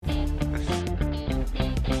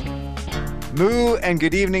Moo and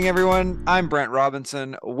good evening, everyone. I'm Brent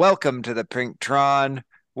Robinson. Welcome to the Pink Tron.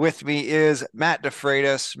 With me is Matt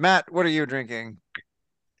DeFreitas. Matt, what are you drinking?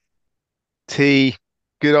 Tea,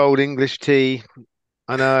 good old English tea.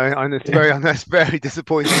 I know it's very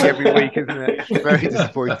disappointing every week, isn't it? Very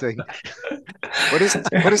disappointing. What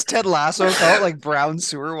does Ted Lasso call it? Like brown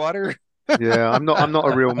sewer water? Yeah, I'm not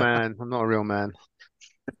a real man. I'm not a real man.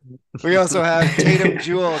 We also have Tatum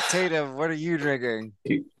Jewel. Tatum, what are you drinking?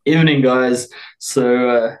 Evening, guys.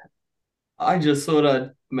 I just thought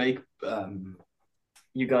I'd make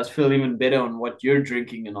you guys feel even better on what you're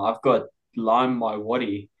drinking, and I've got lime my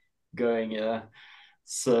waddy going. You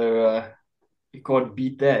can't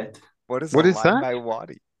beat that. What is a What is lime that? my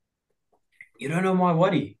waddy? You don't know my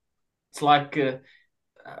waddy? It's like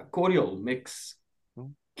cordial mix,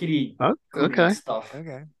 kitty Oh, cooling okay. stuff.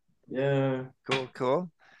 Okay, Yeah. cool, cool.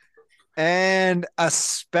 And a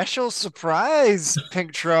special surprise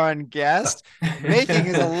Pinktron guest making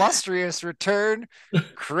his illustrious return,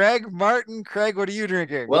 Craig Martin. Craig, what are you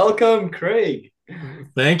drinking? Welcome, Craig.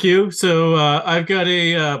 Thank you. I've got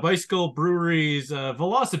a Bicycle Brewery's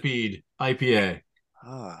Velocipede IPA.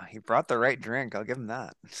 Oh, he brought the right drink. I'll give him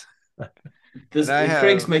that. And This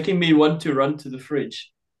Craig's making me want to run to the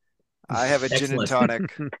fridge. I have a gin and Excellent.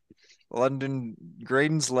 tonic.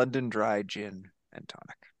 Graydon's London Dry Gin and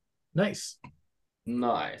Tonic. Nice.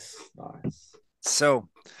 Nice, nice. So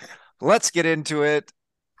let's get into it.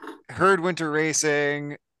 Herd Winter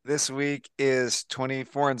Racing this week is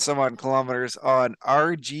 24 and some odd kilometers on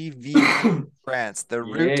RGV France, the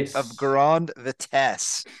route of Yes. Grande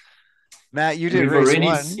Vitesse. Matt, you did We've race already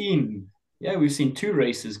one. seen, yeah, we've seen two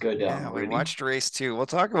races go down Yeah, we already. watched race two. We'll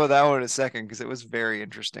talk about that one in a second because it was very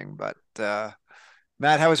interesting. But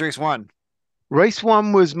Matt, how was race one? Race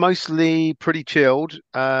one was mostly pretty chilled,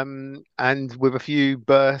 and with a few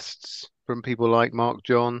bursts from people like Mark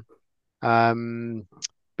John. Um,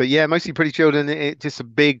 but yeah, mostly pretty chilled, and it just a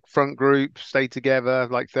big front group, stayed together,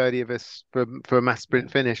 like 30 of us for a mass Yeah.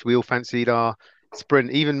 sprint finish. We all fancied our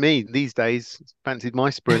sprint. Even me these days fancied my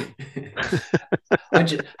sprint.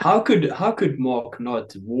 how could Mark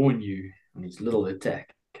not warn you on his little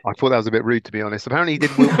attack? I thought that was a bit rude, to be honest. Apparently,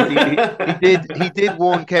 he did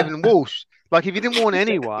warn Kevin Walsh. Like, if he didn't warn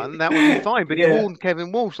anyone, that would be fine. But he Yeah. warned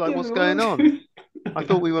Kevin Walsh. Like, Yeah, what's going on? well, I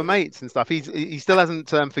thought we were mates and stuff. He still hasn't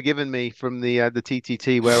forgiven me from the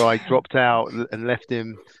TTT where I dropped out and it's left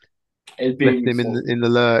being him for in the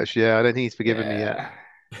lurch. Yeah, I don't think he's forgiven me yet.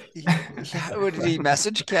 yeah. Yeah, what did he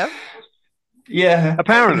message Kev? Yeah.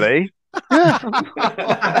 Apparently,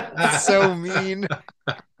 yeah. So mean.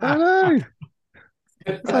 I know.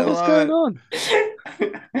 It's I like, what's love going it. on?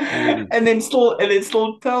 Really? And it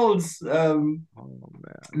still tells Oh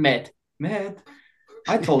man. Matt,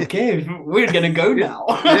 I told Kev we're gonna go Yeah, now.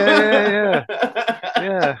 yeah,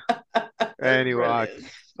 yeah. That's Anyway, brilliant.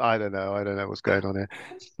 I don't know. I don't know what's going on here.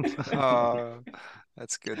 Oh,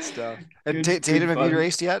 that's good stuff. And Good Tatum, have you fun.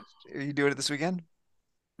 raced yet? Are you doing it this weekend?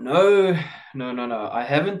 No, no. I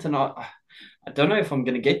haven't, and I don't know if I'm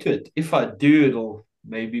gonna get to it. If I do, it'll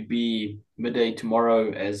maybe be midday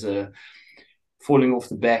tomorrow as a falling off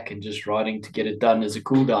the back and just riding to get it done as a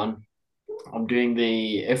cool down. I'm doing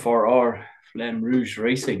the FRR Flamme Rouge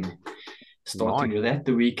Racing, starting Nice. with that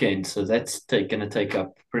the weekend. So that's gonna take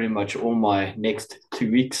up pretty much all my next 2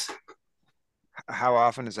 weeks How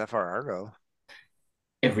often does FRR go?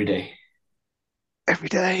 every day. Every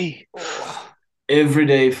day. Oh, Every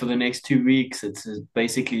day for the next 2 weeks. It's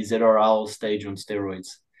basically ZRL stage on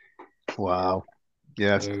steroids. Wow.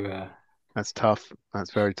 Yeah, So, that's tough.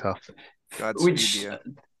 That's very tough. Godspeed to which you.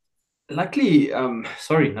 luckily,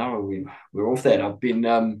 sorry, now we're off that. I've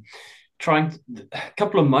been trying a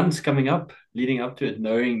couple of months coming up, leading up to it,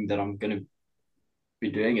 knowing that I'm going to be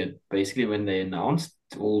doing it. Basically, when they announced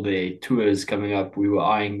all their tours coming up, we were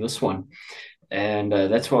eyeing this one, and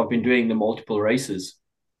that's why I've been doing the multiple races: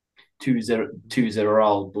 two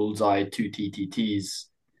ZRL, Bullseye, two TTTs,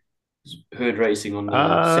 herd racing on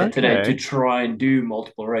the Saturday to Okay. try and do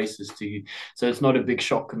multiple races to so it's not a big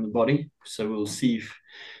shock in the body. So we'll see if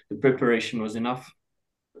the preparation was enough.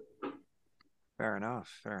 Fair enough.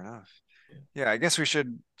 Fair enough. Yeah, I guess we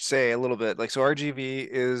should say a little bit like so RGV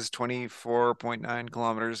is 24.9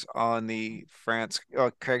 kilometers on the France.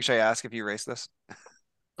 Oh, Craig, should I ask if you race this?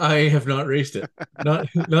 I have not raced it.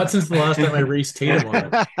 Not since the last time I raced Tatum on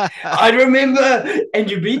it. I remember, and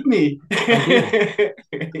you beat me. I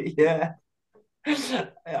did. Yeah,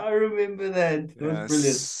 I remember that. It was brilliant.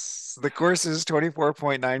 Yes. The course is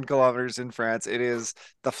 24.9 kilometers in France. It is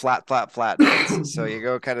the flat bits. So you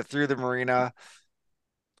go kind of through the marina,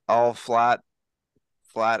 all flat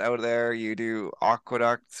flat out there. You do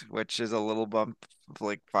aqueduct, which is a little bump of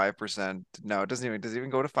like 5%. No, it does it even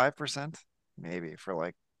go to 5%? Maybe for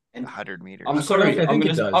like And 100 I'm meters. Aqueduct, sorry, I think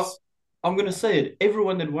it does. I'm gonna say it.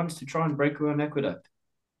 Everyone that wants to try and break away on aqueduct,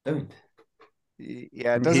 don't.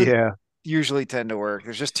 Yeah, it doesn't Yeah. usually tend to work.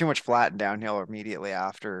 There's just too much flat and downhill immediately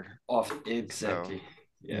after. Off So exactly.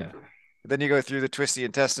 Yeah. then you go through the twisty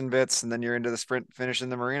intestine bits, and then you're into the sprint finish in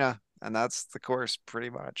the marina, and that's the course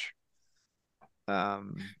pretty much.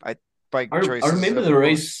 I bike I choices, remember of the course.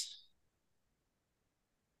 race.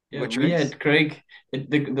 Yeah, Which we race? had Craig,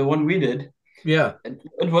 the one we did. Yeah.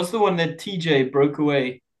 It was the one that TJ broke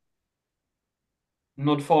away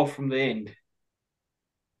not far from the end.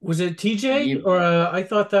 Was it And TJ he, or I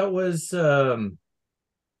thought that was it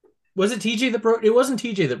TJ that broke? It wasn't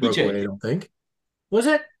TJ that broke away, I TJ, don't think. Was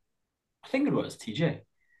it? I think it was TJ.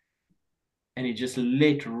 And he just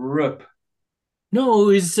let rip. No,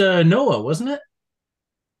 it was Noah, wasn't it?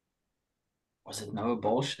 Was it Noah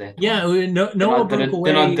Bolsh that Yeah, one? Noah broke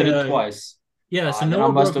Then I away. did it twice. Yeah, so Then I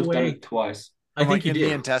Noah must broke have done away. it twice. I From think like you in the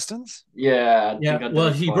did. intestines? Yeah, I think Yeah, I did well,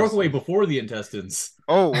 it he broke twice. away before the intestines.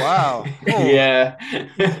 Oh wow. Oh, Yeah.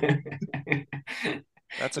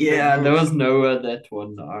 that's a big Yeah, there move. was Noah that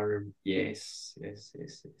one. Yes, yes,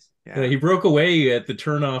 yes, yes. Yeah, Yeah. he broke away at the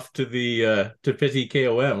turnoff to the to Petit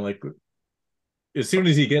KOM. Like as soon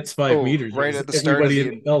as he gets 5 meters, Right at the start of the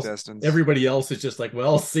intestines. everybody else is just like,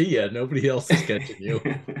 well, see ya. Nobody else is catching you.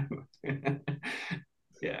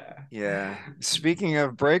 Yeah. Yeah. Speaking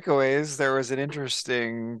of breakaways, there was an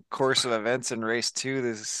interesting course of events in race 2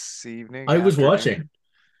 this evening, I was afternoon. watching.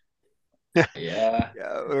 Yeah.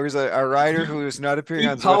 Yeah, there was a rider who was not appearing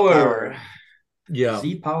on Zwift Z-Power. Power, Yeah,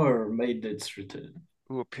 Z-Power made its return.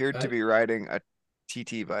 who appeared to I, be riding a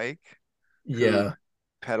TT bike, who yeah.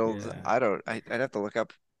 pedaled. Yeah. I'd have to look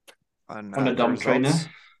up on On a the dump trainer. results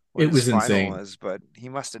what It his was final insane. was, but he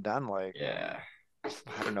must have done like, Yeah.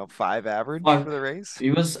 I don't know, 5 average Five, for the race.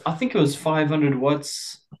 I think it was 500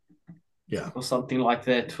 watts Yeah, or something like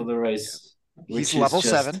that for the Yeah. race, He's which is level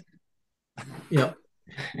just 7. yeah.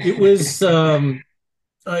 It was.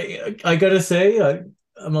 I gotta say,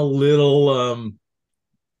 I'm a little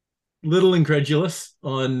incredulous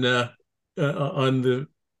on the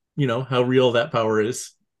how real that power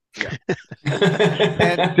is. Yeah.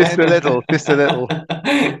 And Just a little, just a little.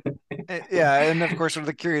 yeah, and of course, one of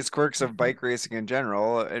the curious quirks of bike racing in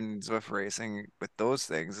general and Zwift racing with those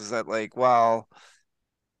things is that, like, while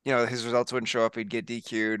his results wouldn't show up, he'd get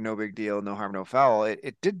DQ'd, no big deal, no harm, no foul.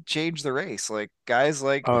 It did change the race. Like guys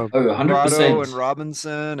like Oh, Oh, Prado and 100%.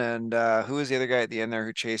 Robinson, and who was the other guy at the end there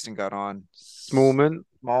who chased and got on? Smallman.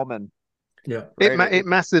 Smallman, Yeah, It right? it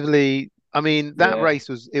massively. I mean, that Yeah. race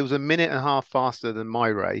was a minute and a half faster than my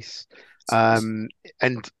race. Um,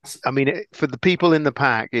 and I mean, for the people in the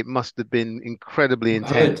pack, it must have been incredibly Hurt.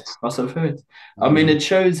 intense. Must have hurt. I mean, it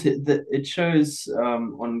shows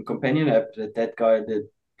on companion app that guy did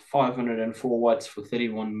 504 watts for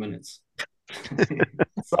 31 minutes.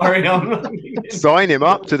 Sorry, I'm not Sign him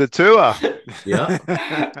up to the tour. yeah.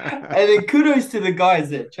 And then kudos to the guys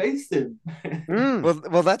that chased him. Mm.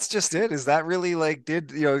 Well, that's just it. Is that really like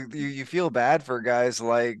you feel bad for guys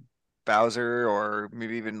like Bowser or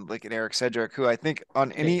maybe even like an Eric Cedric, who I think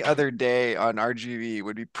on any other day on RGV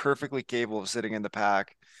would be perfectly capable of sitting in the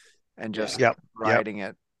pack and Yeah. just Yep. Yep. riding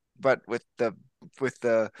it. But with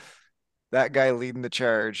the that guy leading the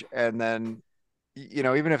charge, and then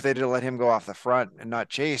even if they did let him go off the front and not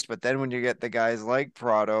chased, but then when you get the guys like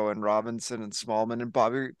Prado and Robinson and Smallman and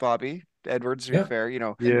Bobby Edwards, to be Yeah. fair,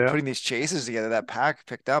 Yeah. putting these chases together, that pack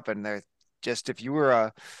picked up, and they're just, if you were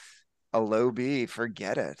a low B,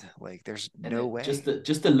 forget it. Like there's And no way. just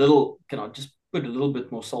a little, can I just put a little bit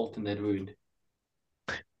more salt in that wound?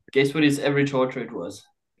 Guess what his average heart rate was?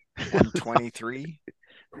 123.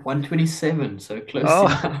 127, so close Oh.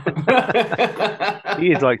 enough.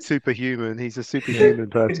 He is like superhuman. He's a superhuman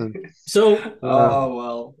person. So Oh,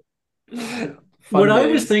 well. what Fun I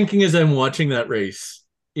was days. thinking as I'm watching that race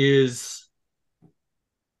is,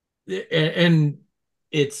 and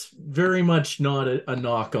it's very much not a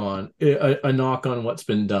knock on a knock on what's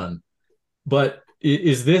been done, but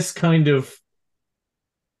is this kind of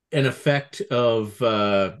an effect of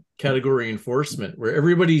category enforcement where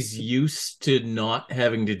everybody's used to not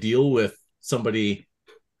having to deal with somebody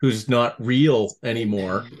who's not real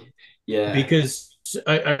anymore? Yeah. Because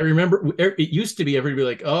I remember it used to be everybody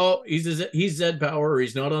like, oh, he's Z Power or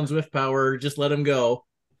he's not on Zwift Power, just let him go.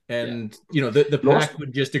 And the pack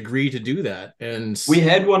would just agree to do that. And we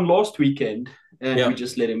had one last weekend and Yeah. we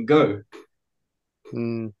just let him go.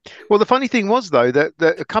 Mm. Well, the funny thing was though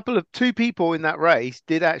that two people in that race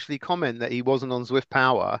did actually comment that he wasn't on Zwift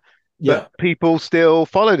Power, but Yeah. people still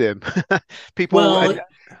followed him. People, Well, and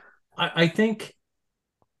I think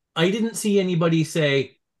I didn't see anybody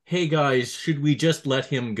say, "Hey guys, should we just let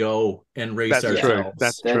him go and race that's Yeah, true. ourselves?"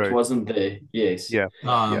 That's that true. wasn't there. Yes. Yeah,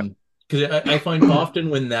 Yeah. yeah, Because I find often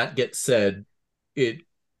when that gets said, it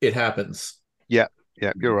it happens. yeah,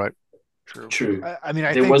 yeah. You're right. True. True. I mean,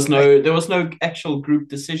 There was no actual group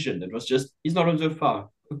decision. It was just he's not observed far.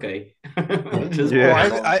 Okay. Yeah. Just well, move Yeah,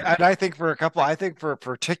 along. I think for a couple, I think for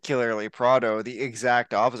particularly Prado, the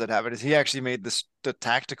exact opposite happened is he actually made the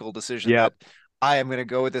tactical decision yeah, that I am going to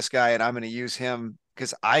go with this guy and I'm going to use him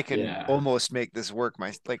because I can Yeah. almost make this work.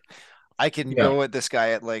 I can Yeah. go with this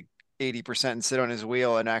guy at like 80% and sit on his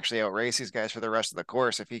wheel and actually outrace these guys for the rest of the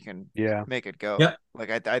course if he can yeah. make it go. Yep.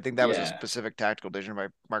 Like I think that was a Yeah. specific tactical decision by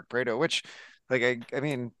Mark Prado, which like I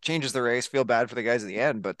mean changes the race. Feel bad for the guys at the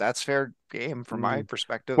end, but that's fair game from my Mm.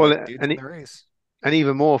 perspective. Well, Like dudes in the race. and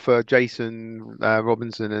even more for Jason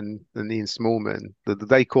Robinson and Ian Smallman, that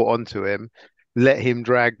they caught onto him, let him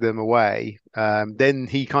drag them away. Then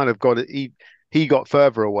he kind of got it. He got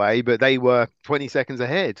further away, but they were 20 seconds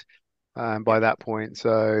ahead Yeah. by that point.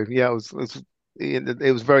 So yeah,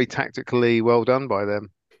 it was very tactically well done by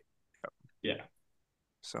them. Yeah.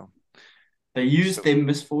 So They used so their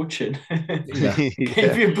misfortune. Yeah. If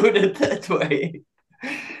Yeah, you put it that way.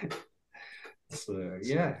 So so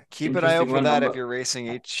yeah, keep an eye interesting out for one. that if you're racing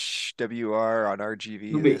HWR on RGV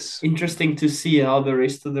It'll be this interesting to see how the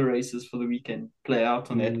rest of the races for the weekend play out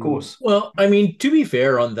on that mm, course. Well, I mean, to be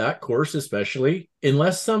fair, on that course especially,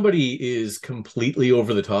 unless somebody is completely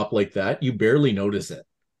over the top like that, you barely notice it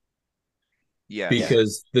Yeah. yes.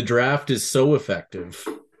 because the draft is so effective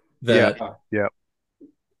yeah, that yeah.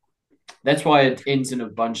 That's why it ends in a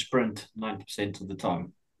bunch sprint 90% of the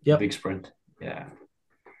time. A yep. big sprint. Yeah.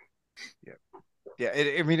 Yeah.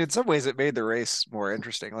 Yeah. I mean, in some ways, it made the race more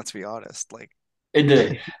interesting. Let's be honest. Like, It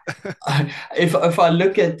did. If I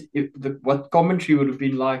look at what commentary would have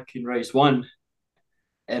been like in race one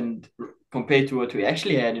and compared to what we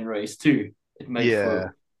actually had in race two, it made Yeah,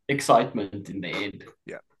 for excitement in the end.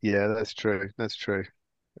 yeah, yeah. That's true. That's true.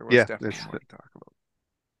 there was Yeah, definitely that's more to talk about.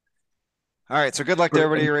 All right. So good luck to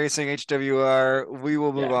everybody racing HWR. We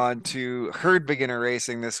will move Yeah. on to herd beginner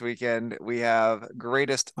racing this weekend. We have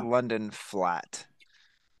Greatest London Flat,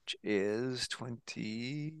 which is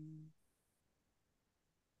 20.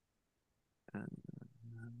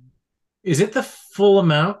 Is it the full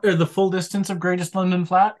amount or the full distance of Greatest London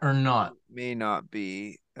Flat or not? May not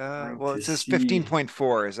be. Trying Well, to it says see.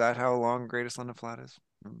 15.4. Is that how long Greatest London Flat is?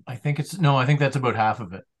 I think it's no, I think that's about half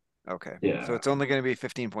of it. Okay. So Yeah. it's only going to be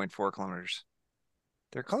 15.4 kilometers.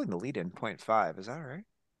 They're calling the lead in 0.5. Is that right?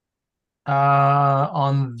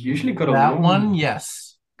 It's usually On got a that one, long.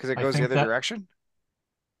 yes. Because it I goes the think other that direction?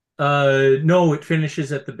 no, it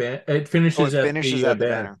finishes at the it Oh, finishes it at finishes the at the banner.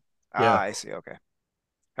 banner. Ah, Yeah. I see. Okay.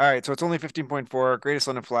 All right. So it's only 15.4. Greatest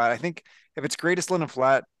London Flat. I think if it's Greatest London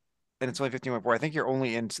Flat and it's only 15.4, I think you're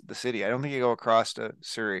only in the city. I don't think you go across to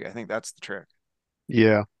Surrey. I think that's the trick.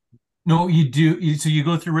 yeah. No, you do. So you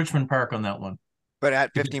go through Richmond Park on that one. But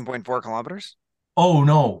at If it's 15.4 kilometers? oh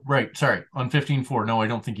no, right. Sorry. On 15.4. No, I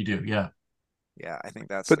don't think you do. Yeah. Yeah, I think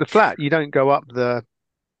that's But the the flat, trick. you don't go up the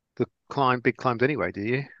big climbs anyway, do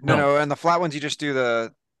you? No, No. no. And the flat ones, you just do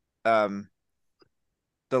um,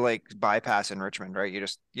 the like bypass in Richmond, right? You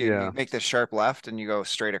Yeah, make this sharp left and you go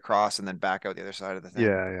straight across and then back out the other side of the thing.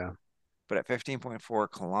 yeah, yeah. But at 15.4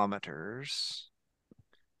 kilometers,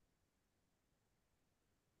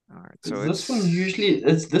 all right, so Because it's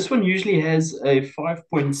this one usually has a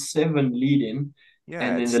 5.7 lead in, yeah,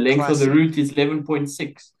 and then the it's length of class the C. route is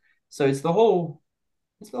 11.6. So it's the whole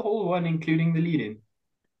one including the lead in.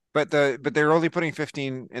 But they're only putting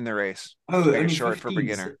 15 in the race to Oh, make it only short for 15. So,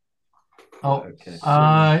 beginner. Oh,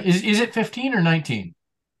 okay. is it 15 or 19?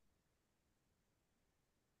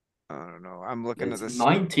 I don't know. I'm looking at It's this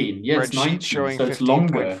 19. Yeah, it's spreadsheet 19. showing So it's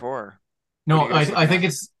longer. 15.4. What are No, you guys I looking think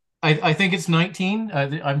at? I think it's 19.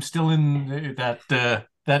 I'm still in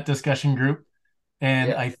that discussion group, and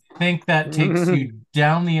Yeah. I think that takes you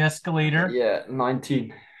down the escalator Yeah,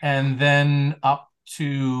 19. and then up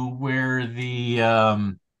to where the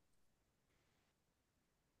up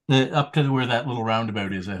to where that little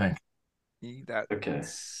roundabout is, I think. That Okay.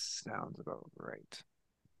 sounds about right.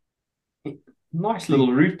 Nice So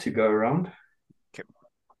little route to go around. Okay.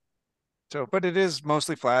 So, but it is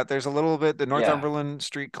mostly flat. There's a little bit, the Yeah. Northumberland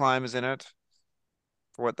street climb is in it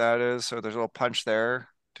for what that is. So there's a little punch there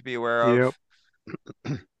to be aware yep, of.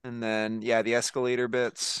 And then, yeah, the escalator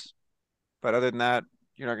bits. But other than that,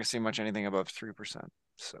 you're not going to see much anything above 3%.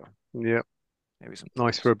 So yep. maybe some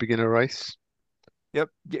Nice for fours. a beginner race. Yep.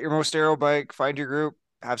 Get your most aero bike, find your group,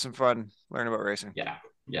 have some fun, learn about racing. Yeah.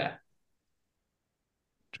 Yeah.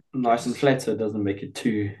 Nice and flat, so it doesn't make it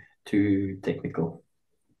too technical.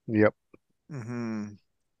 Yep. And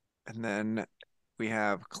then we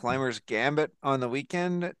have Climber's Gambit on the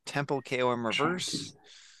weekend. Temple KOM reverse.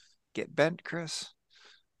 Get bent, Chris.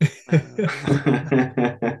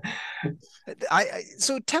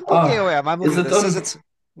 So Temple KOM, I'm looking at this, says it's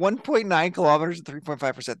 1.9 kilometers and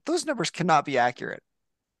 3.5%. Those numbers cannot be accurate.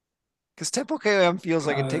 Because Temple KOM feels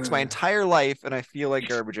like it takes my entire life and I feel like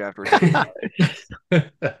garbage afterwards.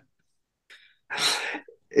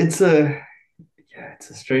 It's a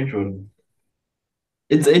strange one.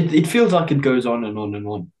 It feels like it goes on and on and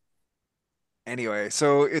on. Anyway,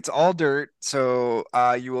 so it's all dirt. So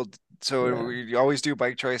we always do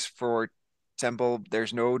bike choice for Temple.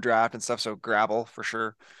 There's no draft and stuff, so gravel for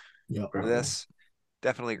sure. Yeah. For this,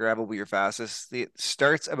 definitely gravel will be your fastest. It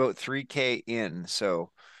starts about 3K in,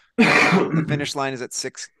 so the finish line is at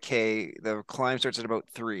 6K. The climb starts at about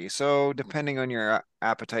 3. So depending on your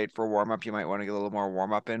appetite for warm up, you might want to get a little more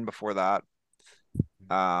warm up in before that.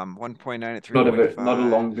 1.9 at 3.5. Not a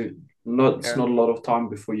long bit. It's not a lot of time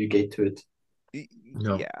before you get to it.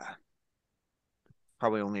 No. Yeah.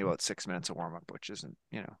 Probably only about 6 minutes of warm up, which isn't,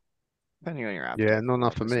 depending on your appetite. Yeah, not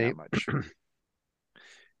enough for me. Much.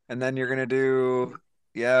 And then you're gonna do,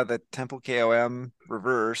 the Temple KOM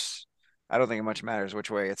reverse. I don't think it much matters which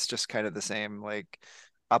way. It's just kind of the same, like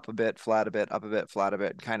up a bit, flat a bit, up a bit, flat a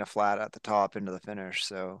bit, kind of flat at the top into the finish.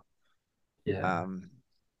 So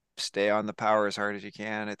stay on the power as hard as you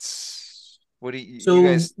can. It's you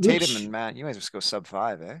guys, Taitem and Matt, you guys just go sub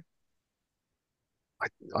 5, eh?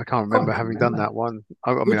 I can't remember having done that one.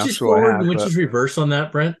 I mean, which I'm is sure forward I have, and which is reverse on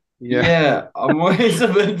that, Brent? Yeah, I'm always a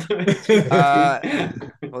bit.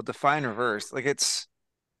 Well, define reverse. Like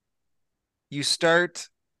you start.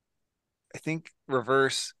 I think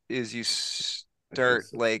reverse is you start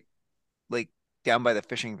like down by the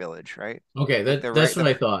fishing village, right? Okay, that's what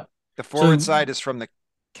I thought. The forward side is from the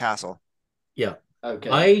castle. Yeah. Okay.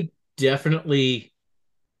 I definitely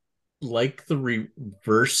like the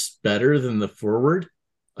reverse better than the forward.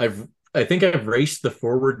 I think I've raced the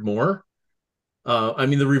forward more. I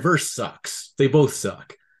mean, the reverse sucks. They both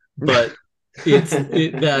suck, but it's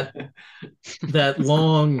that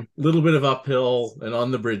long little bit of uphill and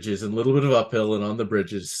on the bridges and little bit of uphill and on the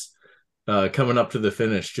bridges coming up to the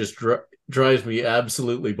finish just drives me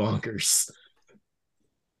absolutely bonkers.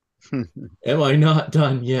 Am I not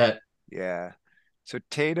done yet? Yeah. So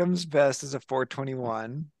Tatum's best is a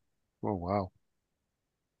 4:21. Oh, wow.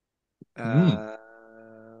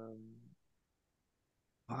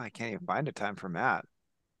 I can't even find a time for Matt.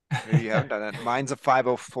 Maybe you haven't done it. Mine's a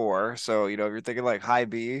 5:04. So, if you're thinking like high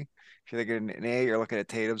B, if you're thinking an A, you're looking at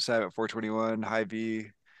Tatum's time at 4:21, high B.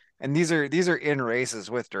 And these are in races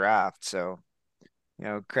with draft. So,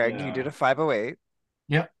 Craig, you did a 5:08.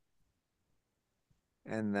 Yep.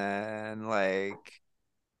 And then I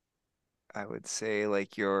would say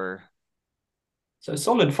your so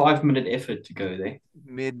solid 5-minute effort to go there.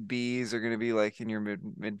 Mid Bs are going to be in your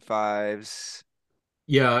mid fives.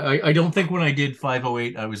 Yeah, I don't think when I did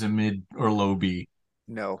 5:08 I was a mid or low B.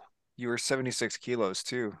 No, you were 76 kilos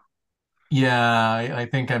too. Yeah, I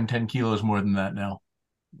think I'm 10 kilos more than that now.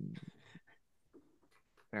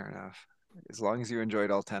 Fair enough. As long as you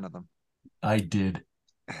enjoyed all 10 of them. I did.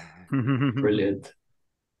 Brilliant.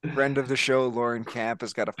 Friend of the show, Lauren Camp,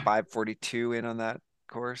 has got a 5:42 in on that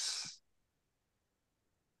course.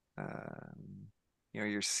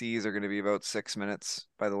 Your C's are going to be about 6 minutes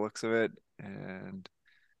by the looks of it. And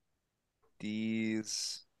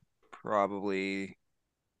D's probably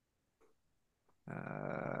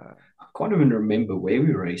I can't even remember where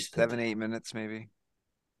we raced 7-8 minutes maybe.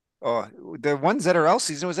 Oh, the one ZRL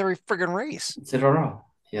season was every friggin' race. ZRL.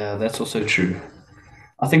 Yeah, that's also true.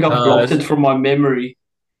 I think I've blocked it from my memory.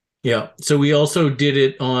 Yeah. So we also did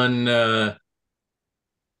it on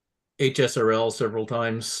HSRL several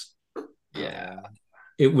times. Yeah.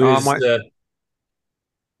 It was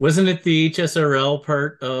wasn't it the HSRL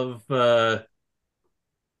part of the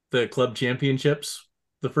club championships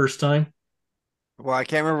the first time? Well, I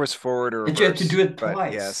can't remember if it was forward or reverse. Did you have to do it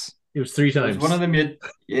twice? Yes. It was 3 times. It was one of them.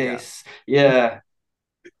 Yes. Yeah.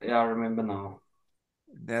 I remember now.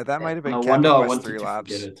 Yeah, that might have been. No wonder I wanted 3 to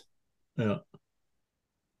laps. forget it. Yeah.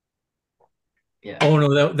 Yeah. Oh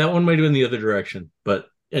no, that one might have been the other direction. But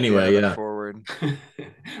anyway, yeah. Forward.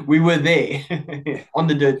 We were there on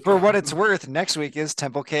the dirt. For what it's worth, next week is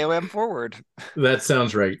Temple KOM forward. That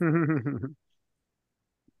sounds right.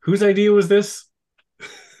 Whose idea was this?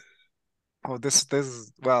 Oh, this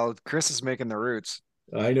is Chris is making the routes.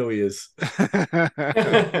 I know he is.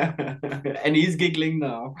 And he's giggling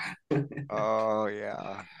now. Oh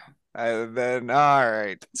yeah. And then all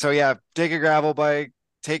right. So yeah, take a gravel bike,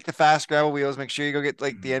 take the fast gravel wheels. Make sure you go get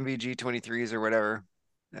like the NVG 23s or whatever.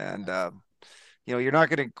 And you're not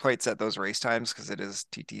going to quite set those race times because it is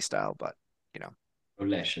TT style, but Oh,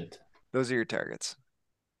 lash it. those are your targets.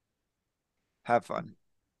 Have fun.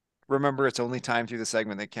 Remember, it's only time through the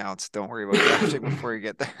segment that counts. Don't worry about drafting before you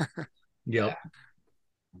get there. Yep.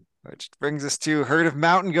 Which brings us to herd of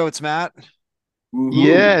mountain goats, Matt. Woohoo.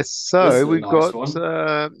 Yes, This so is a we've nice got one.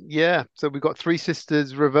 so we've got Three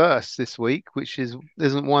Sisters reverse this week, which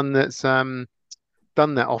isn't one that's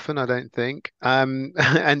done that often, I don't think.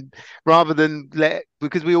 And rather than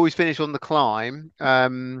because we always finish on the climb,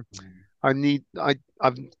 I've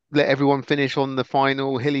let everyone finish on the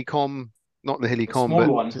final hillycom, not the The hillycom, small but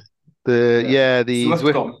one. the Yeah. yeah the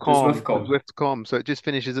Zwiftcom. The Zwiftcom. Zwiftcom. So it just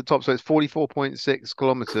finishes at the top. So it's 44.6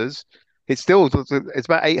 kilometers. It's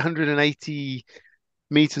about 880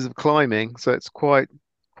 meters of climbing. So it's quite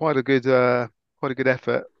a good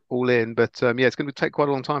effort all in. But yeah, it's going to take quite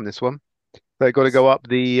a long time, this one. They've got to go up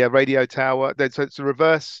the radio tower. So it's a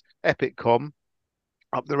reverse epic com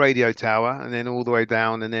up the radio tower and then all the way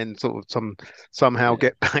down and then sort of somehow Yeah.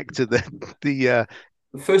 get back to the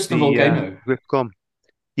First, the volcano. Zwift.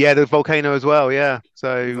 Yeah, the volcano as well. Yeah,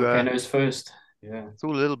 so The volcano is first. Yeah. it's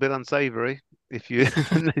all a little bit unsavory if you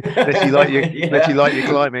unless you like your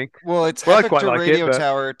climbing. Well, it's Well, I epic quite to like it, radio but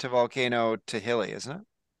tower to volcano to hilly, isn't it?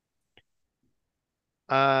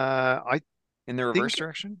 I In the reverse think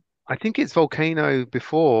direction? I think it's volcano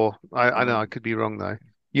before. I know I Oh, could be wrong though.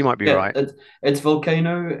 You might be Yeah, right. it's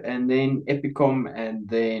volcano and then epicom and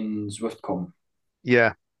then Zwiftcom.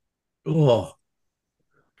 Yeah, Oh.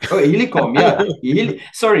 Oh, helicom, yeah.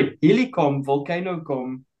 Sorry, helicom,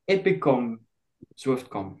 volcanocom, epicom,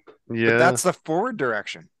 Zwiftcom. but yeah, that's the forward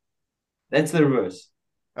direction. That's the reverse.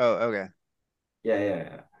 Oh, okay.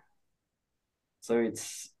 Yeah. So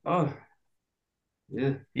it's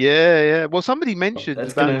yeah. yeah. Well, somebody Oh, mentioned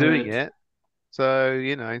that's about gonna doing hurt. it,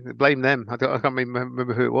 so blame them. I can't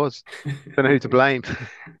remember who it was. Don't know who to blame.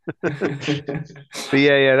 But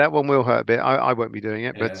yeah, that one will hurt a bit. I won't be doing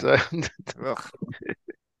it, but Yeah. Ugh,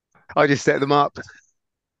 I just set them up.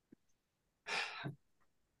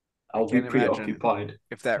 I I'll be can't imagine preoccupied.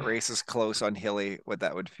 if that race is close on hilly, what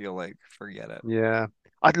that would feel like. Forget it. Yeah,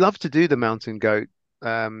 I'd love to do the mountain goat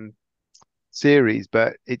um, series,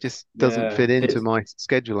 but it just doesn't Yeah, fit into it's my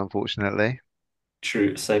schedule, unfortunately.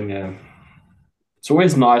 true. Same, yeah. It's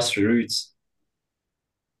always nice routes.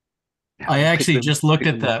 I actually just looked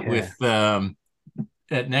Pick at them up. that Yeah. with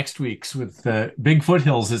at next week's with Big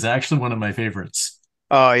Foothills is actually one of my favorites.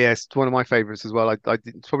 Oh yes, it's one of my favorites as well.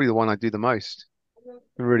 It's probably the one I do the most.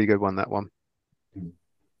 A really good one, that one.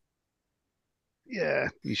 Yeah,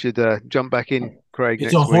 you should jump back in, Craig,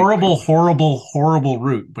 It's a next week. horrible, horrible, horrible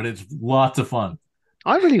route, but it's lots of fun.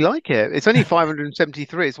 I really like it. It's only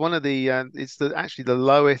 573. It's one of the it's the actually the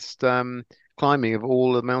lowest climbing of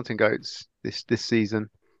all the mountain goats this season.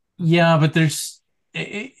 Yeah, but there's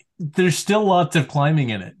still lots of climbing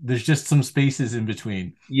in it. There's just some spaces in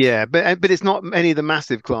between. Yeah, but it's not any of the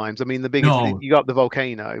massive climbs. I mean, the biggest No, you got up the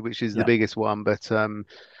volcano, which is the yeah, biggest one, but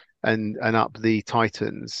and up the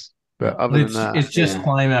Titans. But yeah, but other than that, it's just Yeah.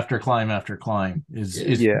 climb after climb after climb. Is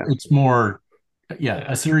Yeah. yeah, it's more,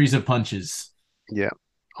 yeah, a Yeah. series of punches. yeah,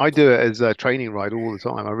 I do it as a training ride all the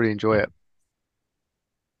time. I really enjoy it.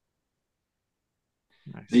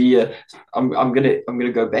 Nice. The I'm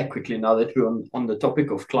gonna go back quickly now that we're on the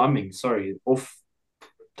topic of climbing. Sorry,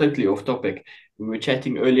 totally off topic. We were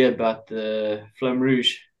chatting earlier about the Flamme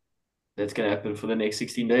Rouge that's gonna happen for the next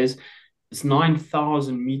 16 days. It's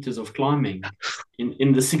 9,000 meters of climbing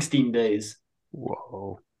in the 16 days.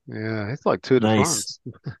 Whoa, yeah, it's like Tour de Nice. France.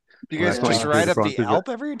 You Well, guys that's not just even Yeah. Tour ride de up France, the is it? Alp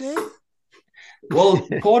every day? Well,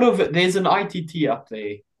 part of it, there's an ITT up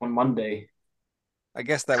there on Monday. I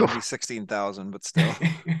guess that would be 16,000, but still.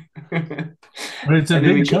 But it's a And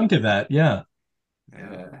then we big got chunk of that. Yeah.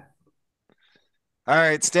 yeah. All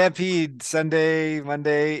right, Stampede Sunday,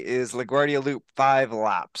 Monday is LaGuardia Loop 5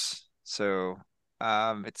 laps. So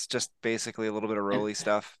it's just basically a little bit of an, rolly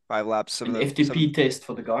stuff. 5 laps. an FTP test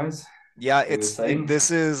for the guys. Yeah, We were saying.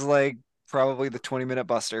 this is like probably the 20-minute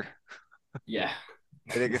buster. Yeah.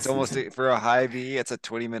 I think it's almost for a high V, it's a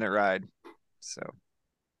 20-minute ride. So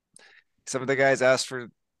some of the guys asked for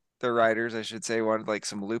the riders, I should say, wanted like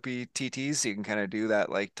some loopy TTs so you can kind of do that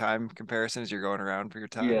like time comparison as you're going around for your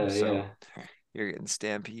time. So you're getting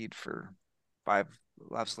Stampede for 5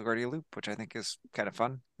 laps LaGuardia Loop, which I think is kind of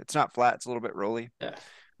fun. It's not flat, it's a little bit rolly. Yeah.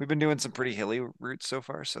 We've been doing some pretty hilly routes so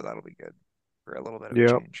far, so that'll be good for a little bit of a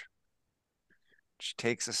Yeah. change. Which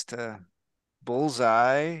takes us to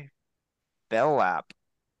Bullseye Bell Lap.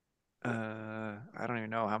 I don't even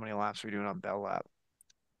know how many laps we're doing on Bell Lap.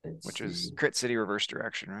 which is Crit City reverse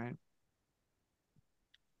direction, right?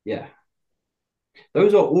 Yeah.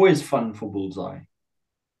 Those are always fun for Bullseye.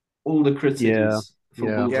 All the crit Yeah, cities for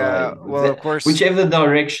yeah. Bullseye. Yeah, well, of course, Whichever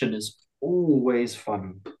direction is always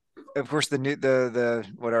fun. the new the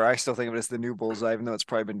whatever I still think of it as the new Bullseye, even though it's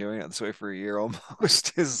probably been doing it this way for a year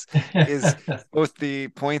almost, is both the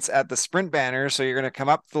points at the sprint banner. So you're gonna come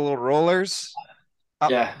up the little rollers,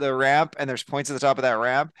 up Yeah. the ramp, and there's points at the top of that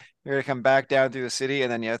ramp. You're gonna come back down through the city,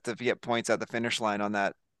 and then you have to get points at the finish line on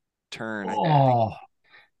that turn. I think. Oh,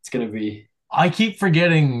 It's gonna be I keep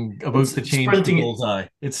forgetting about it's the change to sprinting Bullseye.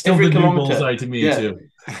 It's still every the new kilometer. Bullseye to me Yeah. too.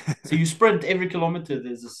 So you sprint every kilometer.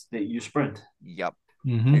 There's this that you sprint Yep,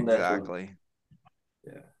 Mm-hmm. on that one. exactly.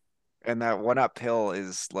 Yeah. And that one uphill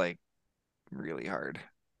is like really hard,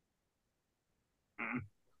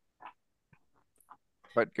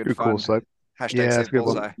 but good Good fun. course though. Hashtag Yeah, it's save a good one.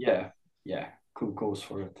 Bullseye. Yeah. Yeah. Cool course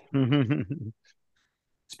for it.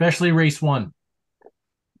 Especially race one.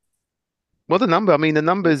 Well, the number. I mean, the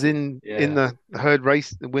numbers in Yeah. the herd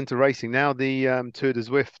race, the winter racing. Now the Tour de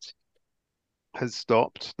Zwift has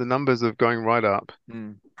stopped. The numbers are going right up.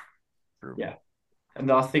 Mm, true. Yeah.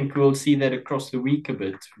 And I think we'll see that across the week a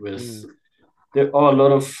bit with Mm. there are a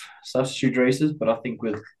lot of substitute races, but I think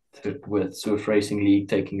with Swift Racing League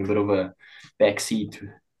taking a bit of a backseat,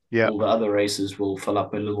 Yeah, all the other races will fill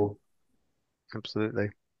up a little. absolutely.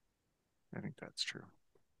 I think that's true.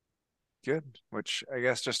 Good. Which I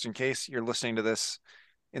guess just in case you're listening to this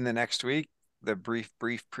in the next week, the brief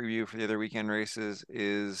preview for the other weekend races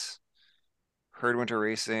is Herd Winter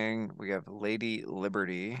Racing. We have Lady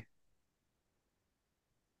Liberty.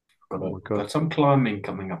 Oh my God. Got some climbing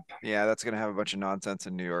coming up. Yeah, that's gonna have a bunch of nonsense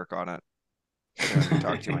in New York on it. I don't need to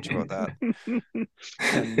talk too much about that.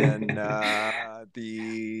 And then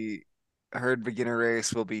the herd beginner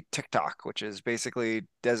race will be TikTok, which is basically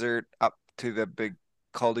desert up to the big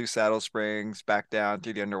Col du Saddle Springs, back down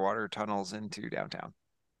through the underwater tunnels into downtown.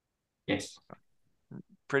 Yes.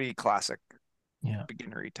 Pretty classic, Yeah.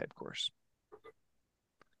 beginnery type course.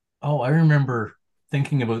 Oh, I remember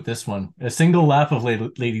thinking about this one. A single lap of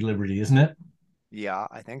Lady Liberty, isn't it? Yeah,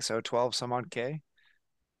 I think so. 12 some odd K.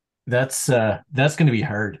 That's going to be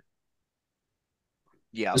hard.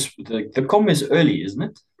 Yeah. The com is early, isn't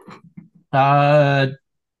it? Uh,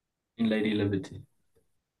 In Lady Liberty.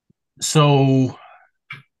 so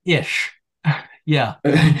ish. Yeah.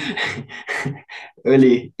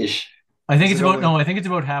 Early-ish. I think Is it's it about only- no, I think it's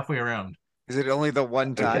about halfway around. Is it only the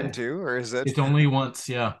one time Okay. too, or is it? It's only once,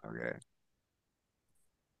 yeah. Okay.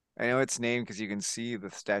 I know it's named because you can see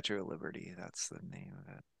the Statue of Liberty. That's the name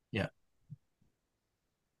of it. Yeah.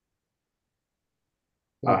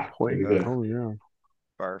 There we go. Oh yeah.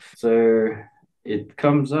 Barf. So it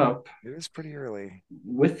comes up It is pretty early.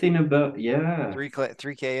 within about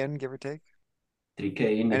 3K in, give or take.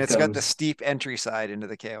 3K in. And It it's got the comes, steep entry side into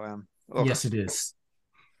the KOM. Ugh. Yes, it is.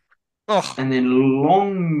 Ugh. and then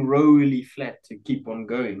long rolly flat to keep on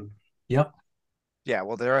going. Yep. Yeah,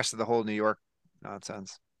 well, the rest of the whole New York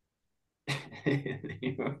nonsense.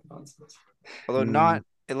 Although not,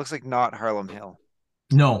 it looks like not Harlem Hill.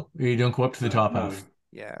 No, you don't go up to the top No. half.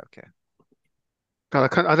 Yeah, okay. God,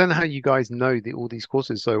 I don't know how you guys know all these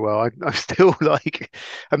courses so well. I'm still like,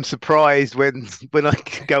 I'm surprised when I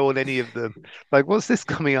go on any of them. Like, what's this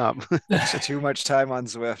coming up? Too much time on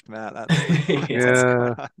Zwift, Matt. That's what's Yeah.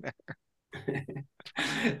 going on there.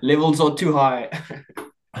 Levels are too high.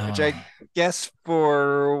 Which I guess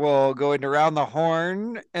we'll go into Around the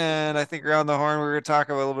Horn, and I think Around the Horn we're going to talk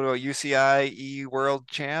a little bit about UCI E-World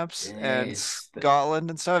Champs and Yes. Scotland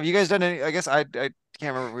and stuff. Have you guys done any? I guess I can't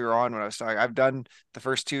remember if we were on when I was talking. I've done the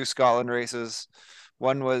first two Scotland races.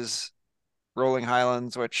 One was Rolling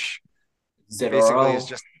Highlands, which basically is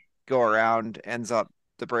just go around, ends up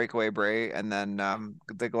the breakaway Bray, and then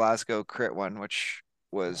the Glasgow Crit one, which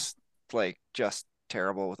was like just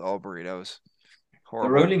terrible with all burritos. The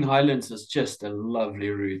Horrible. Rolling Highlands is just a lovely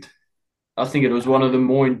route. I think it was one of the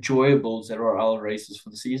more enjoyable ZRL races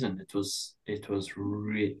for the season.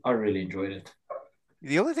 I really enjoyed it.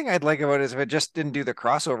 The only thing I'd like about it is if it just didn't do the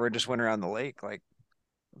crossover and just went around the lake, like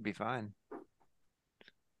it'd be fine.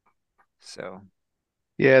 So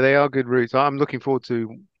Yeah, they are good routes. I'm looking forward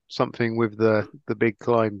to something with the big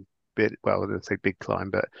climb bit. Well, I don't say big climb,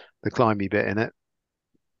 but the climby bit in it.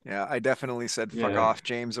 yeah, I definitely said fuck Yeah. off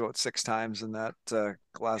James about 6 times in that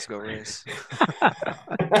Glasgow race.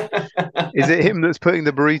 Is it him that's putting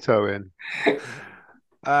the burrito in?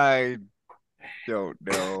 I don't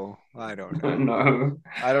know. I don't know. No.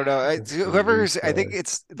 I don't know. Whoever's, I think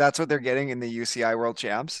Burrito. that's what they're getting in the UCI World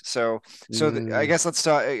Champs. So I Mm. guess let's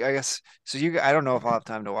talk. I guess so. I don't know if I'll have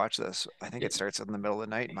time to watch this. I think it starts in the middle of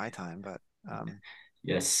the night my time, but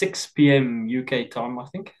yeah, 6 p.m. UK time, I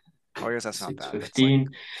think. Oh, yes, that's not Six bad. That's like, fifteen,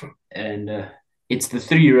 and it's the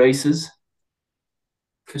three races.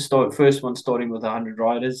 First one starting with 100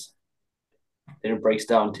 riders, then it breaks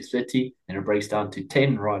down to 30, then it breaks down to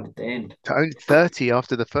 10 right at the end. To only 30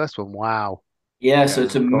 after the first one. Wow. Yeah, so yeah.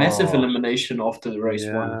 it's a massive Gosh. elimination after the race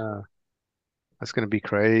one. Yeah. That's going to be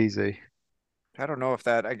crazy. I don't know if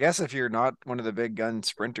that, I guess if you're not one of the big gun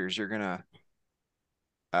sprinters, you're gonna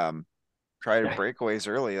um try to Yeah, breakaways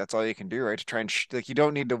early. That's all you can do, right? To try and like you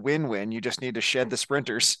don't need to win. You just need to shed the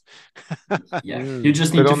sprinters. yeah. You Mm.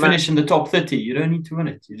 just need But to on that, finish in the top 30. You don't need to win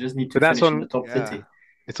it. You just need but to that's finish in the on, top Yeah. 30.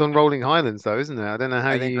 it's on Rolling Highlands though, isn't it? I don't know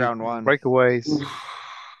how I think you round one. breakaways. Oof.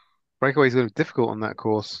 Breakaways are difficult on that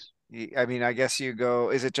course. I mean, I guess you go,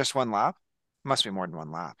 is it just one lap? Must be more than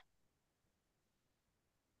one lap.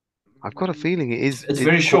 I've got a feeling It's it's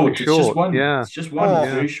very quite short. It's just short. one. Yeah. It's just one. It's Oh,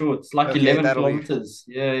 Yeah. very short. It's like okay, 11 kilometers.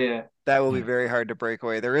 Yeah, yeah. that will be very hard to break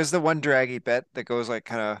away. There is the one draggy bit that goes like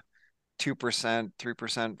kind of 2%,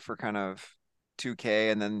 3% for kind of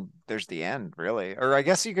 2K, and then there's the end, really. Or I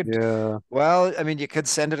guess you could, Yeah. well, I mean, you could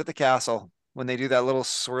send it at the castle when they do that little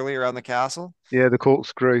swirly around the castle, Yeah, the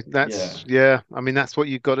corkscrew. Yeah. Yeah. I mean, that's what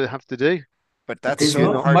you've got to have to do. but But that's there's If you're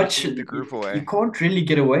so not not, hard to much. keep the group You away. can't really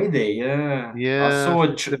get away there. Yeah. yeah,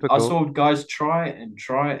 it's I difficult. saw guys try and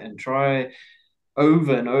try and try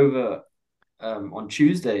over and over on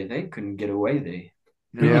Tuesday. They couldn't get away there.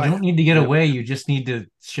 You Yep. No, don't need to get Yep. away. You just need to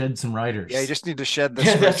shed some yeah, you riders. just need to shed the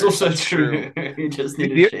Yeah, that's sprinters. also That's true. true. You just The,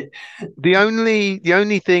 need to the share the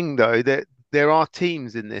only thing though that there are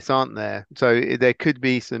teams in this, aren't there? So there could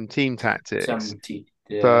be some team tactics. some tea.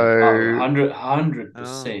 Yeah. Oh, So 100 Oh,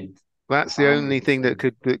 percent that's the only thing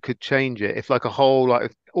 100%. that could change it. If like a whole like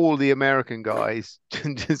if all the American guys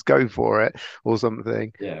just go for it or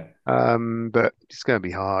something. Yeah. But it's going to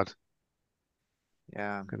be hard.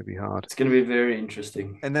 yeah. Going to be hard. It's going to be very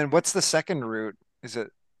interesting. And then what's the second route? Is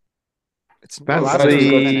it, it's Oh, That's Glasgow's the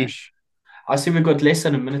the finish. I see we've got less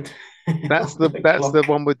than a minute that's on the the that's the clock.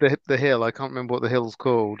 one with the hill. I can't remember what the hill's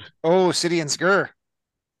called. Oh, City and Skur.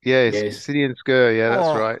 Yes, Yes. City and Skur. Yeah, that's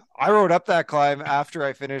Oh, right. I rode up that climb after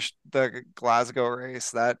I finished the Glasgow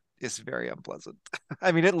race. That is very unpleasant.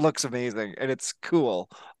 I mean, it looks amazing and it's cool,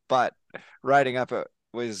 but riding up it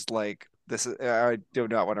was like this is, I do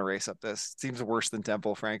not want to race up this. It seems worse than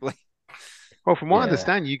Temple, frankly. Well, from what I Yeah.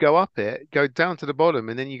 understand, you go up it, go down to the bottom,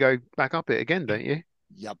 and then you go back up it again, don't you?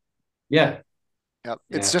 Yep. Yeah. Yep.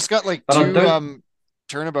 It's Yeah. just got like But I two don't.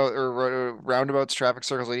 turnabout or roundabouts traffic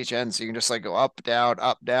circles at each end, so you can just like go up, down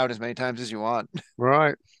as many times as you want.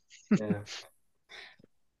 Right. Yeah.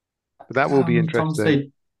 But that will How be many times interesting.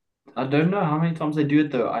 they? I don't know how many times they do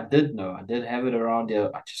it though. I did know. I did have it around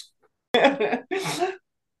here. I just.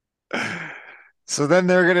 So then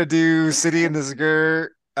they're gonna do City in the Zgur,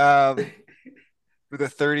 with the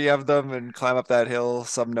 30 of them and climb up that hill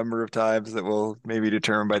some number of times that will maybe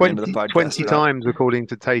determine by the end of the 20 podcast 20 or not. times according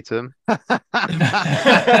to Taitem.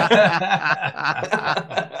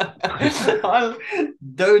 I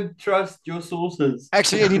don't trust your sources.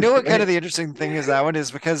 Actually, and you know what kind of the interesting thing is that one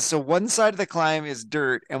is because so one side of the climb is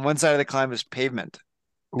dirt and one side of the climb is pavement.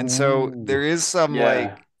 And so Ooh. there is some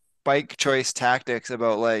like Yeah. bike choice tactics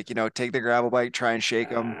about like, take the gravel bike, try and shake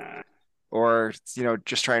them, or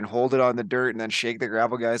just try and hold it on the dirt and then shake the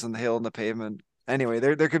gravel guys on the hill and the pavement. Anyway,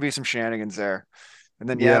 there could be some shenanigans there. And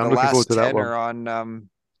then yeah, Yeah, I'm the looking forward last to that 10 one. are on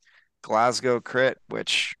Glasgow Crit,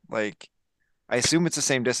 which like I assume it's the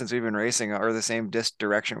same distance we've been racing or the same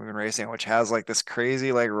direction we've been racing, which has like this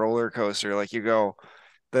crazy like roller coaster. Like you go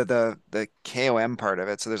the KOM part of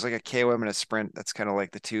it. So there's like a KOM and a sprint. That's kind of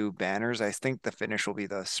like the two banners. I think the finish will be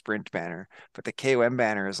the sprint banner, but the KOM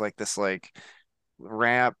banner is like this like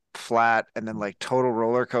ramp flat and then like total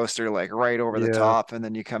roller coaster like right over the Yeah. top, and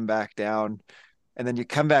then you come back down. And then you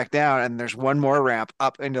come back down, and there's one more ramp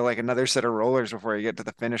up into like another set of rollers before you get to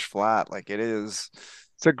the finish flat. Like it is,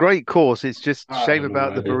 It's a great course. It's just I shame don't want to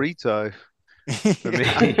about the ride it. burrito for yeah,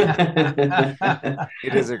 me.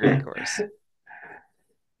 it is a great course.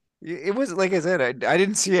 It was like I said, I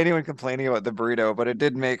didn't see anyone complaining about the burrito, but it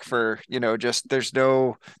did make for, just there's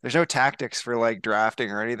no tactics for like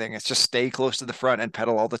drafting or anything. It's just stay close to the front and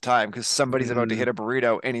pedal all the time because somebody's about to Mm, hit a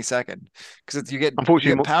burrito any second. Because you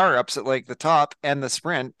unfortunately, get power ups at like the top and the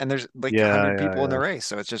sprint, and there's like a yeah, hundred yeah, people in the yeah. race,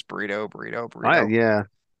 so it's just burrito, burrito, I burrito. yeah.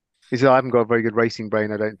 I haven't got a very good racing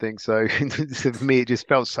brain, I don't think so. For me, it just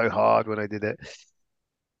felt so hard when I did it.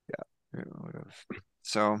 Yeah,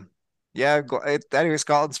 so yeah, anyway,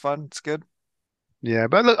 Scotland's fun. It's good. Yeah,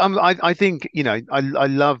 but look, I think I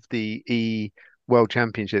love the E World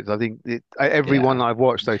Championships. I think every one that Yeah. I've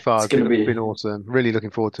watched so far It's has gonna be been awesome. Really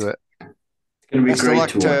looking forward to it. Gonna be Best of great luck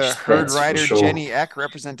to to watch. herd That's for rider sure. Jenny Eck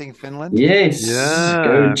representing Finland. Yes,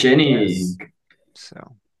 go Yeah, Jenny. Yes.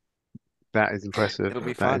 So that is impressive. it'll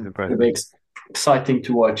be That is fun. It'll impressive. be exciting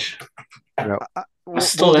to watch. Yep. I We'll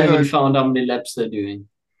still do haven't a found how many laps they're doing.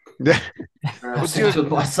 Yeah. I'm we'll do upset with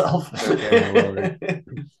myself. okay. No worries.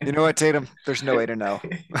 You know what, Tatum? There's no way to know.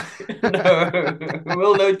 No,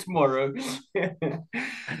 we'll know tomorrow.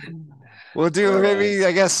 We'll do All maybe, right.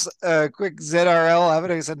 I guess, a quick ZRL. I'm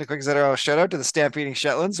going to send a quick ZRL shout out to the Stampeding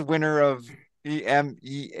Shetlands, winner of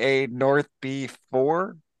EMEA North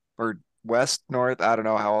B4 or West North. I don't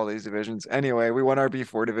know how all these divisions. Anyway, we won our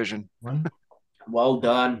B4 division. Well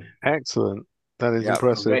done. Excellent. That is Yeah.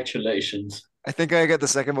 impressive. Congratulations. I think I get the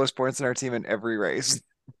second most points in our team in every race.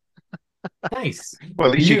 Nice. Well,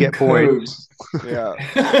 at least you get go. points. Yeah.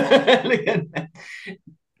 Look at that.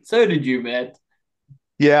 So did you, Matt.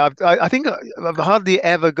 Yeah, I think I've hardly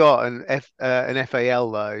ever got an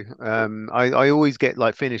FAL though. I always get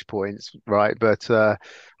like finish points, right? But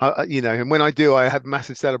you know, and when I do, I have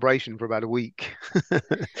massive celebration for about a week.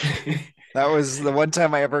 That was the one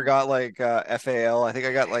time I ever got like FAL. I think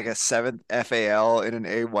I got like a seventh FAL in an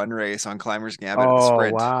A1 race on Climbers Gambit at the Oh sprint.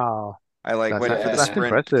 wow, I like that's went for the Yeah.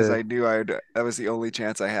 sprint because impressive. I knew that was the only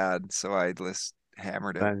chance I had. So I just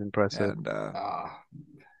hammered it. That is impressive. And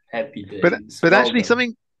Happy But days. but Well actually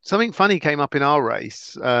done. something funny came up in our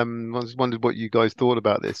race. I was wondered what you guys thought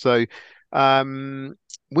about this. So um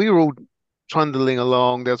we were all trundling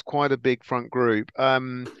along. There was quite a big front group.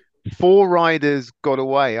 Four riders got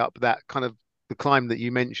away up that kind of the climb that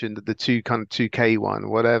you mentioned, the two kind of 2K one,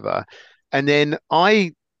 whatever. And then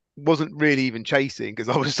I wasn't really even chasing because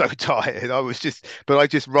I was so tired. But I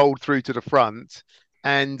just rolled through to the front.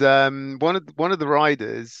 And one of the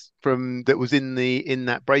riders from that was in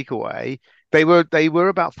that breakaway, they were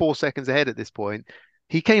about 4 seconds ahead at this point.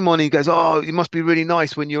 He came on, he goes, "Oh, it must be really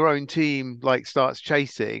nice when your own team like starts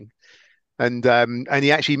chasing." And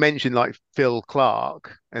he actually mentioned like Phil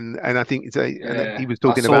Clark, and I think and he Yeah, was I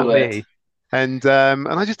talking saw about that. me. And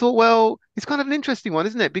I just thought, well, it's kind of an interesting one,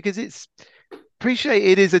 isn't it? Because it's appreciate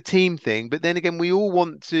it is a team thing, but then again, we all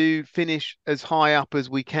want to finish as high up as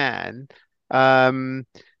we can. Um,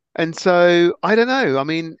 and so I don't know. I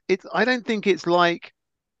mean, I don't think it's like,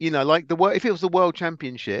 like the world, if it was the world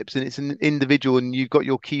championships and it's an individual and you've got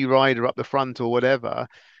your key rider up the front or whatever,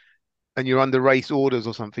 and you're under race orders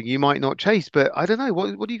or something, you might not chase. But I don't know.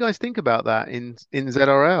 What do you guys think about that in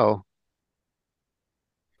ZRL?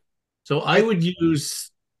 So I I would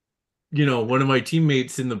use, one of my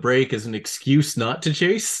teammates in the break as an excuse not to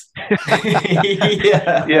chase.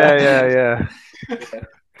 Yeah, Yeah. yeah, yeah.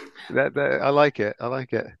 I like it. I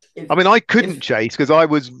like it. If I mean, I couldn't if chase because I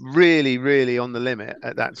was really, really on the limit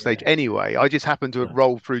at that stage yeah. anyway. I just happened to have Yeah.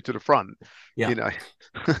 rolled through to the front, Yeah. you know.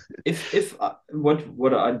 if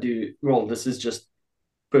what I do, well, this is just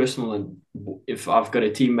personal, and if I've got a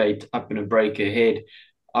teammate up in a break ahead,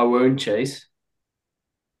 I won't chase.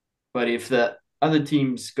 But if the other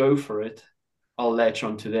teams go for it, I'll latch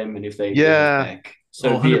onto them, and if they bring us Yeah, back, Oh,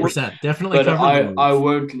 so be it. 100%. Definitely But cover the I move.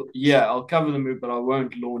 won't. Yeah, I'll cover the move, but I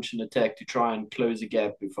won't launch an attack to try and close a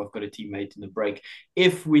gap if I've got a teammate in the break.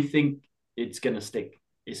 If we think it's gonna stick,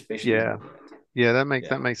 especially. yeah, yeah. That makes Yeah.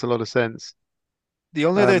 that makes a lot of sense. the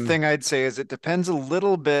only other Um, thing I'd say is it depends a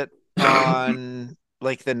little bit on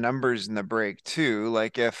like the numbers in the break too.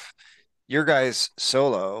 Like if your guy's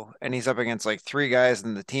solo and he's up against like three guys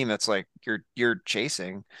in the team that's like you're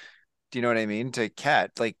chasing. Do you know what I mean? To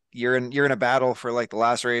cat, like you're in a battle for like the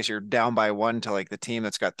last race, you're down by one to like the team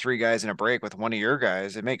that's got three guys in a break with one of your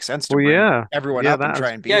guys. It makes sense to well, bring yeah, everyone yeah. up and That try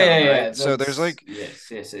was and beat Yeah, them, yeah, right? yeah. So there's That's like, yes,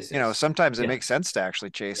 yes, yes, yes. sometimes it Yeah, makes sense to actually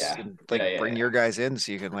chase yeah, and like yeah, yeah, bring yeah. your guys in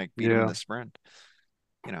so you can like beat them in yeah. the sprint,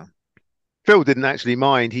 you know. Phil didn't actually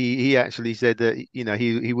mind. He actually said that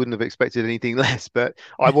he wouldn't have expected anything less, but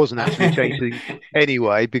I wasn't actually chasing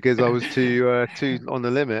anyway because I was too on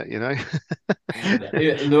the limit, you know.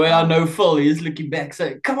 The way I know Phil, he's looking back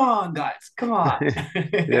saying, "Come on, guys, come on."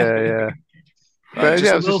 Yeah, yeah. But But yeah,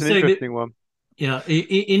 just it I was will just an say that, interesting one. yeah,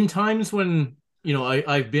 in times when,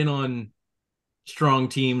 I've been on strong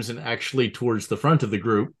teams and actually towards the front of the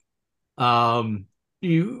group, I've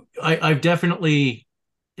definitely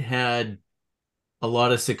had a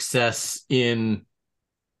lot of success in,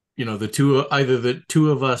 either the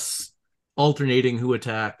two of us alternating who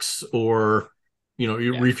attacks or, you're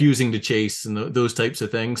Yeah, refusing to chase and those types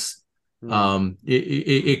of things. Hmm.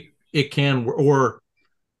 It can, or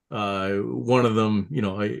one of them,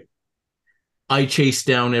 I chased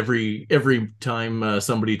down every time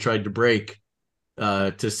somebody tried to break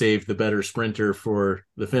to save the better sprinter for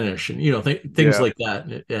the finish, and things Yeah, like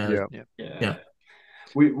that. yeah. yeah. yeah. Yeah,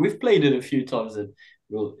 We've played it a few times, and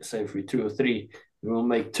we'll say if we're 2 or 3, we'll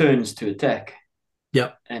make turns to attack.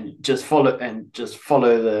 Yep. And just follow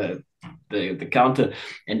the counter.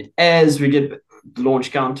 And as we get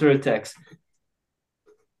launch counter attacks,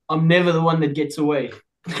 I'm never the one that gets away.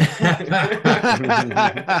 Me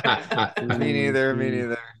neither. Me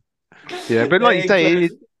neither. Yeah, but like you say,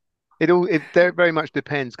 it very much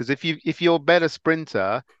depends, because if your better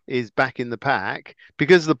sprinter is back in the pack,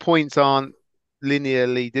 because the points aren't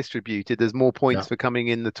linearly distributed, there's more points for coming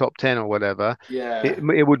in the top 10 or whatever. Yeah,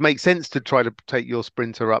 it would make sense to try to take your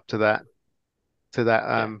sprinter up to that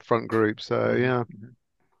front group. So yeah.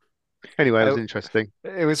 Anyway, it was interesting.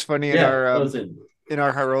 It was funny in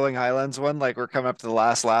our High Rolling Highlands one, like we're coming up to the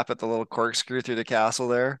last lap at the little corkscrew through the castle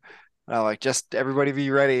there. And I'm like, just everybody be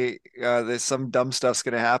ready. There's some dumb stuff's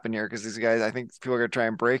gonna happen here because these guys, I think people are gonna try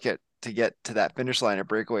and break it to get to that finish line at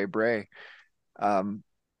Breakaway Bray.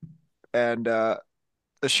 And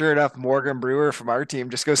sure enough, Morgan Brewer from our team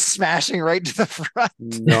just goes smashing right to the front.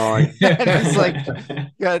 Nice. And he's like,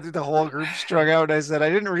 yeah, the whole group strung out. And I said, I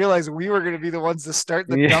didn't realize we were going to be the ones to start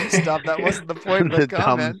the dumb stuff. That wasn't the point of the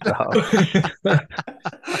comment. That's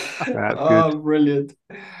good. Brilliant.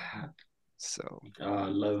 So,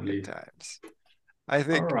 lovely times. I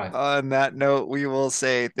think on that note, we will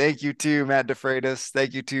say thank you to Matt DeFreitas.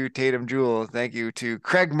 Thank you to Taitem Jewell. Thank you to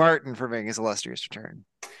Craig Martin for making his illustrious return.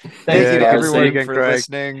 Thank you to everyone for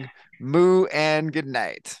listening. Moo and good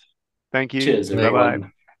night. Thank you. Cheers, everyone.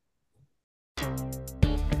 Bye-bye.